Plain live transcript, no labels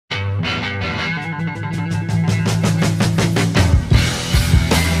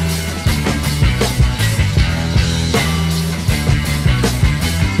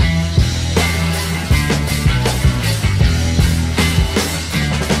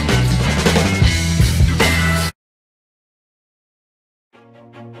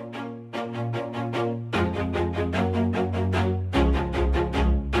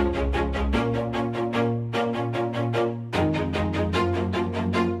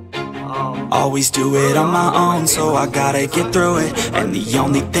Always do it on my own, so I gotta get through it. And the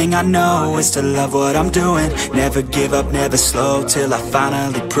only thing I know is to love what I'm doing. Never give up, never slow, till I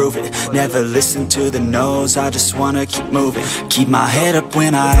finally prove it. Never listen to the no's, I just wanna keep moving. Keep my head up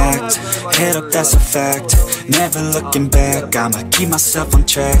when I act, head up, that's a fact. Never looking back, I'ma keep myself on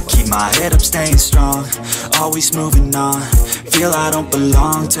track. Keep my head up, staying strong, always moving on. Feel I don't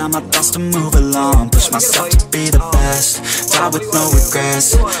belong, tell my thoughts to move along. Push myself to be the best, die with no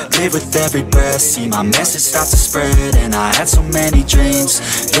regrets. Live with every breath, see my message start to spread. And I had so many dreams,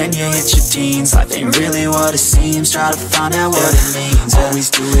 then you hit your teens. Life ain't really what it seems, try to find out what it means. Always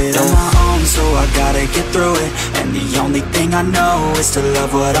do it on my own, so I gotta get through it. And the only thing I know is to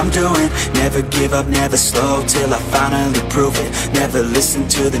love what I'm doing. Never give up, never slow, till I finally prove it. Never listen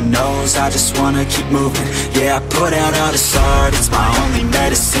to the no's, I just wanna keep moving. Yeah, I put out all this art, it's my only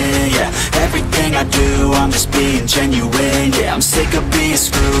medicine. Yeah, everything I do, I'm just being genuine. Yeah, I'm sick of being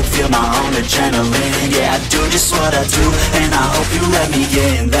screwed, feel my own adrenaline. Yeah, I do just what I do, and I hope you let me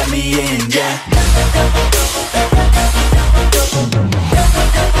in, yeah.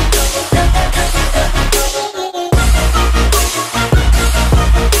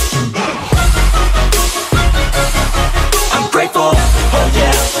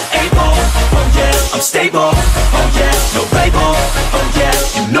 Stable, oh yeah, no label, oh yeah,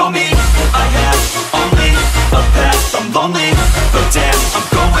 you know me. I have only a path, I'm lonely, but damn, I'm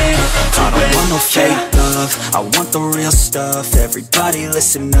going to win. I don't want no fake love, I want the real stuff. Everybody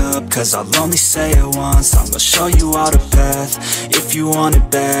listen up, cause I'll only say it once. I'm gonna show you all the path, if you want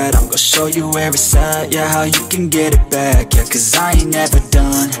it bad. I'm gonna show you where it's at, yeah, how you can get it back. Yeah, cause I ain't never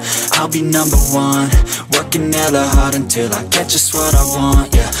done, I'll be number one. Working hella hard until I get just what I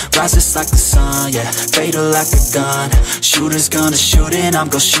want, yeah. Rises like the sun, yeah, fatal like a gun. Shooters gonna shoot and I'm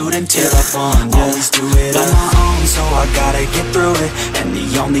gonna shoot until I won, yeah. Always do it on my own, so I gotta get through it. And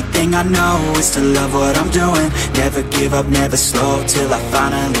the only thing I know is to love what I'm doing. Never give up, never slow, till I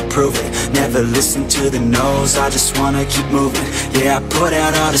finally prove it. Never listen to the no's, I just wanna keep moving. Yeah, I put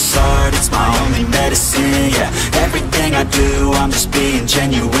out all this art, it's my only medicine. Yeah, everything I do, I'm just being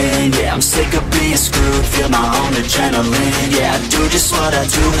genuine. Yeah, I'm sick of being screwed, feel my own adrenaline. Yeah, I do just what I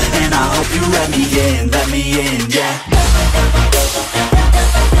do, and I hope you let me in, yeah.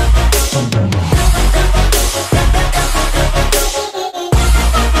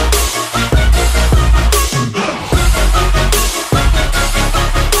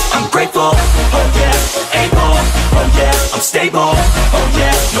 I'm grateful, oh yeah, able, oh yeah, I'm stable, oh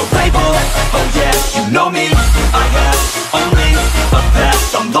yeah, no label, oh yeah, you know me. I have only a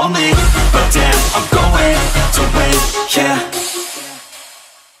path, I'm lonely, but damn, I'm going to win, yeah.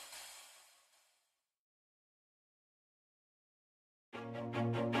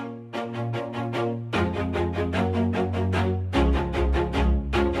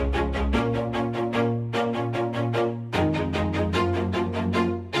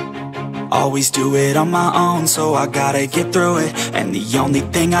 Always do it on my own, so I gotta get through it. And the only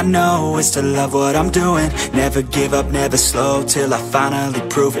thing I know is to love what I'm doing. Never give up, never slow, till I finally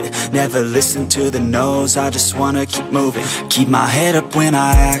prove it. Never listen to the no's, I just wanna keep moving. Keep my head up when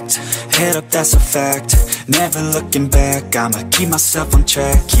I act, head up, that's a fact. Never looking back, I'ma keep myself on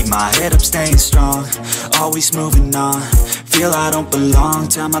track. Keep my head up, staying strong, always moving on. Feel I don't belong,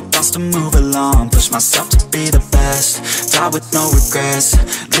 tell my thoughts to move along. Push myself to be the best, die with no regrets.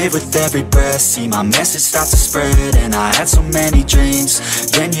 Live with every breath, see my message start to spread. And I had so many dreams,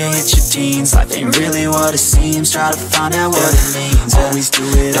 then you hit your teens. Life ain't really what it seems, try to find out what it means. Always do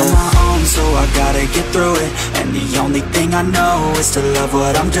it on my own, so I gotta get through it. And the only thing I know is to love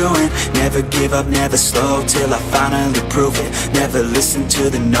what I'm doing. Never give up, never slow, till I finally prove it. Never listen to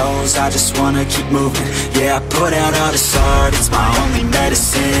the no's, I just wanna keep moving. Yeah, I put out all this art, it's my only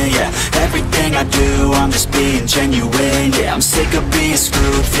medicine. Yeah, everything I do, I'm just being genuine. Yeah, I'm sick of being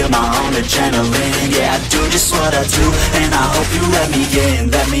screwed, feel my own adrenaline. Yeah, I do just what I do, and I hope you let me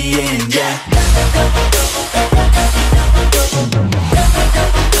in, yeah.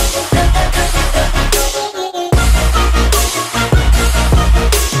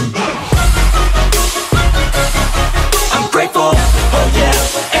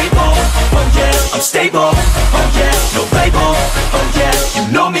 Stable, oh yeah, no label, oh yeah,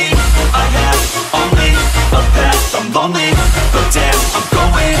 you know me. I have only a path, I'm lonely, but damn, I'm going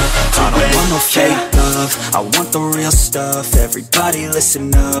to win. I don't want no fake love, I want the real stuff. Everybody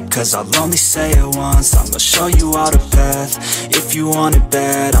listen up, cause I'll only say it once. I'm gonna show you all the path, if you want it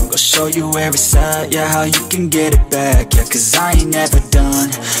bad. I'm gonna show you where it's at, yeah, how you can get it back. Yeah, cause I ain't never done,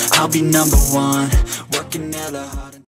 I'll be number one. Working hella hard.